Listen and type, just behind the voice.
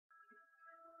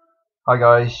Hi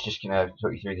guys, just going to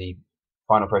talk you through the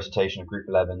final presentation of Group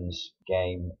 11's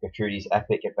game, Gertrude's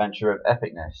Epic Adventure of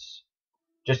Epicness.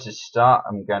 Just to start,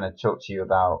 I'm going to talk to you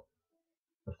about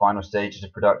the final stages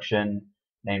of production,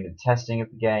 namely the testing of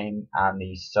the game and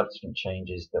the subsequent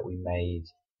changes that we made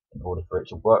in order for it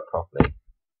to work properly.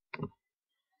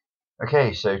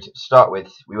 Okay, so to start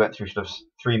with, we went through sort of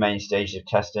three main stages of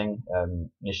testing.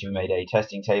 Initially we made a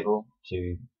testing table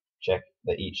to check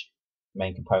that each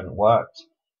main component worked.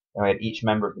 Then we had each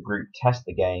member of the group test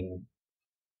the game,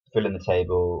 fill in the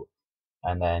table,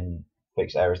 and then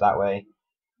fix errors that way.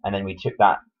 And then we took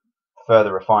that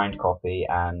further refined copy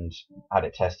and had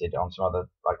it tested on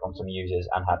some users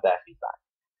and had their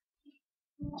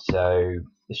feedback. So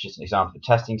this is just an example of the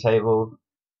testing table.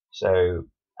 So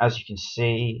as you can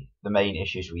see, the main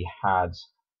issues we had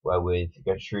were with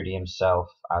Gertrude himself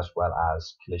as well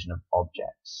as collision of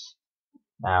objects.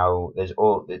 Now,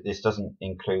 this doesn't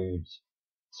include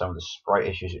some of the sprite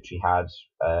issues which we had,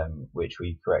 which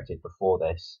we corrected before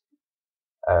this.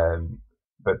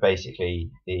 But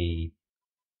basically, the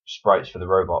sprites for the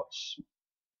robots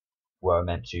were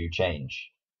meant to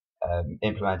change.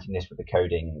 Implementing this with the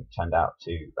coding turned out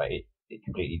to it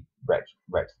completely wrecked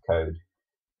the code.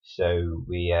 So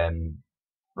we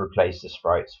replaced the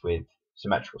sprites with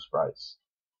symmetrical sprites,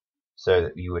 so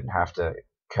that you wouldn't have to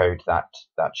code that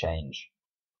change.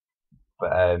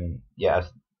 But yeah,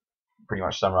 pretty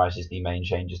much summarizes the main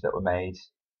changes that were made.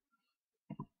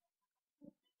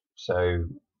 So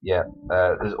yeah,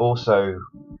 there's also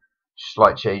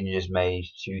slight changes made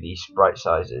to the sprite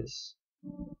sizes,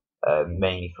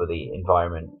 mainly for the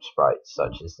environment sprites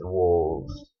such as the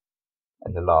walls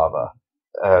and the lava,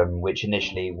 which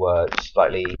initially were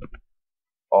slightly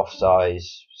off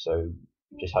size, so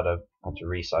just had to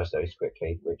resize those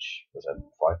quickly, which was a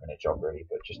 5-minute job really,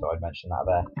 but just thought I'd mention that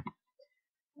there.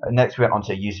 Next we went on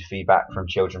to user feedback from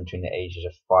children between the ages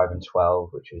of 5 and 12,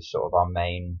 which was sort of our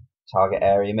main target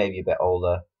area, maybe a bit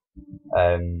older.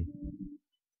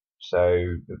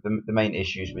 So the main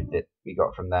issues we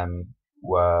got from them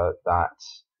were that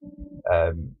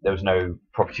there was no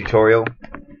proper tutorial,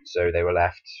 so they were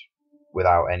left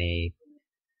without any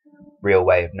real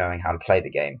way of knowing how to play the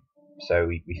game. So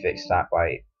we fixed that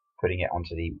by putting it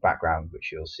onto the background, which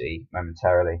you'll see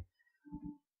momentarily.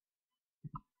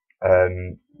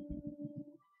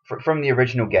 From the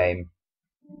original game,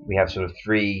 we have sort of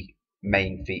three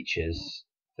main features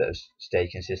that have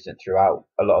stayed consistent throughout.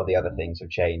 A lot of the other things have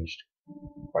changed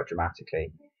quite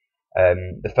dramatically.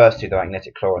 The first two, the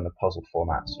magnetic claw and the puzzle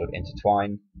format, sort of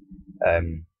intertwine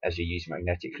as you use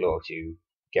magnetic claw to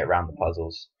get around the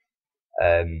puzzles.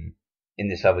 In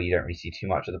this level, you don't really see too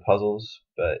much of the puzzles,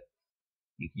 but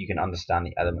you can understand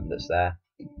the element that's there.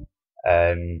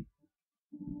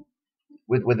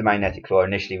 With the magnetic claw,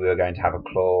 initially we were going to have a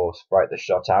claw sprite that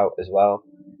shot out as well,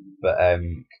 but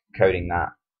coding that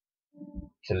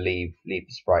to leave the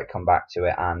sprite, come back to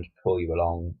it, and pull you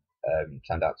along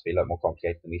turned out to be a lot more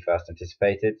complicated than we first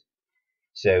anticipated.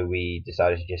 So we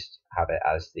decided to just have it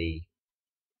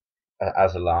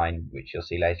as a line, which you'll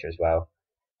see later as well,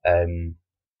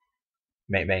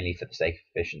 mainly for the sake of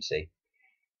efficiency.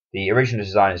 The original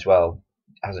design as well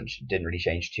didn't really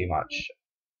change too much.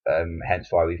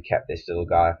 Hence why we've kept this little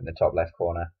guy up in the top left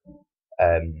corner,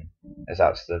 as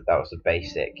that was the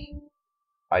basic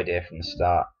idea from the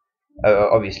start.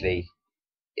 Obviously,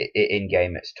 in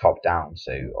game it's top down,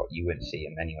 so you wouldn't see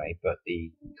him anyway. But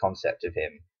the concept of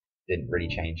him didn't really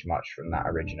change much from that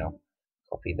original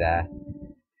copy there.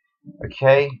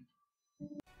 Okay.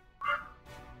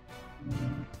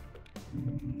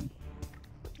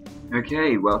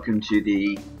 Okay, welcome to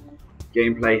the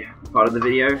gameplay part of the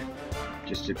video,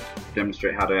 just to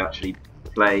demonstrate how to actually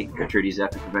play Gertrude's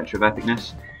Epic Adventure of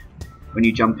Epicness. When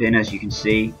you jump in, as you can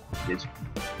see, the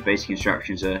basic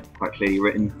instructions are quite clearly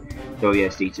written.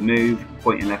 WASD to move,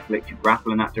 point and left click to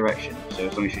grapple in that direction, so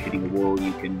as long as you're hitting the wall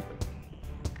you can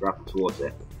grapple towards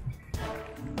it.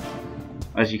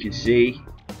 As you can see,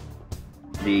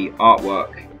 the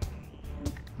artwork,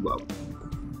 the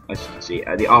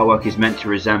artwork is meant to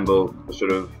resemble a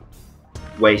sort of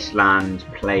wasteland,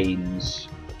 plains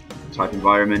type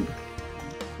environment,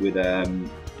 with the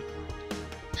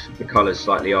colours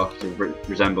slightly off to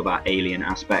resemble that alien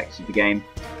aspect of the game.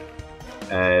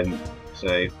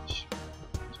 So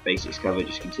basics covered,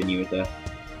 just continue with the.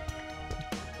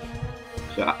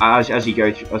 So as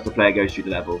the player goes through the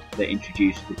level, they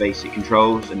introduce the basic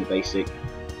controls and the basic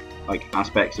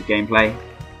aspects of gameplay.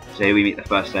 So here we meet the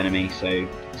first enemy. So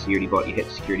security bot, you hit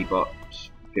the security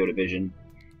bot's field of vision,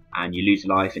 and you lose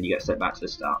life, and you get sent back to the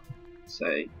start. So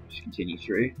just continue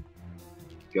through,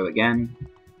 go again.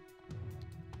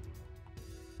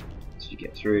 So you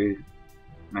get through,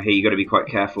 Now here you've got to be quite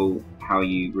careful how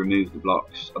you remove the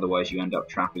blocks, otherwise you end up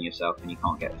trapping yourself and you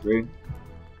can't get through.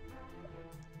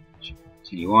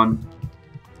 Continue on.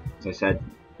 As I said,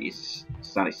 these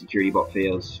static security bot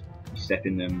fields, you step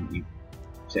in them, you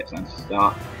set time to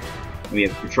start. And we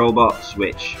have patrol bots,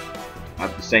 which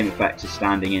have the same effect as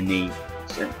standing in the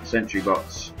sentry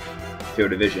bots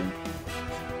field of vision,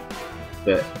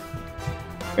 but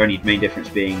the only main difference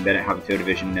being they don't have a field of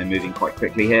vision and they're moving quite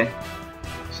quickly here.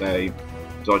 So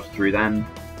dodge through them.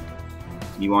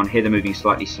 Continue on. Here they're moving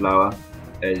slightly slower,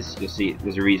 as you'll see.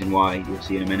 There's a reason why, you'll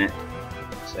see in a minute.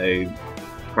 So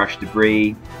crash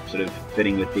debris, sort of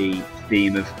fitting with the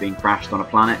theme of being crashed on a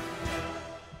planet.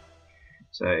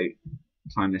 So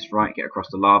time this right, get across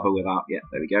the lava without, yeah,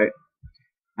 there we go.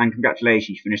 And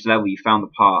congratulations, you finished the level, you found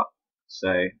the part.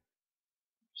 So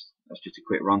that's just a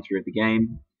quick run through of the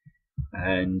game.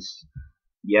 And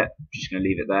yeah, just going to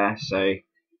leave it there. So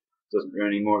doesn't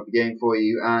ruin any more of the game for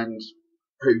you, and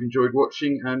hope you enjoyed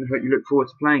watching and hope you look forward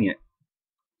to playing it.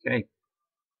 Okay,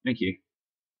 thank you.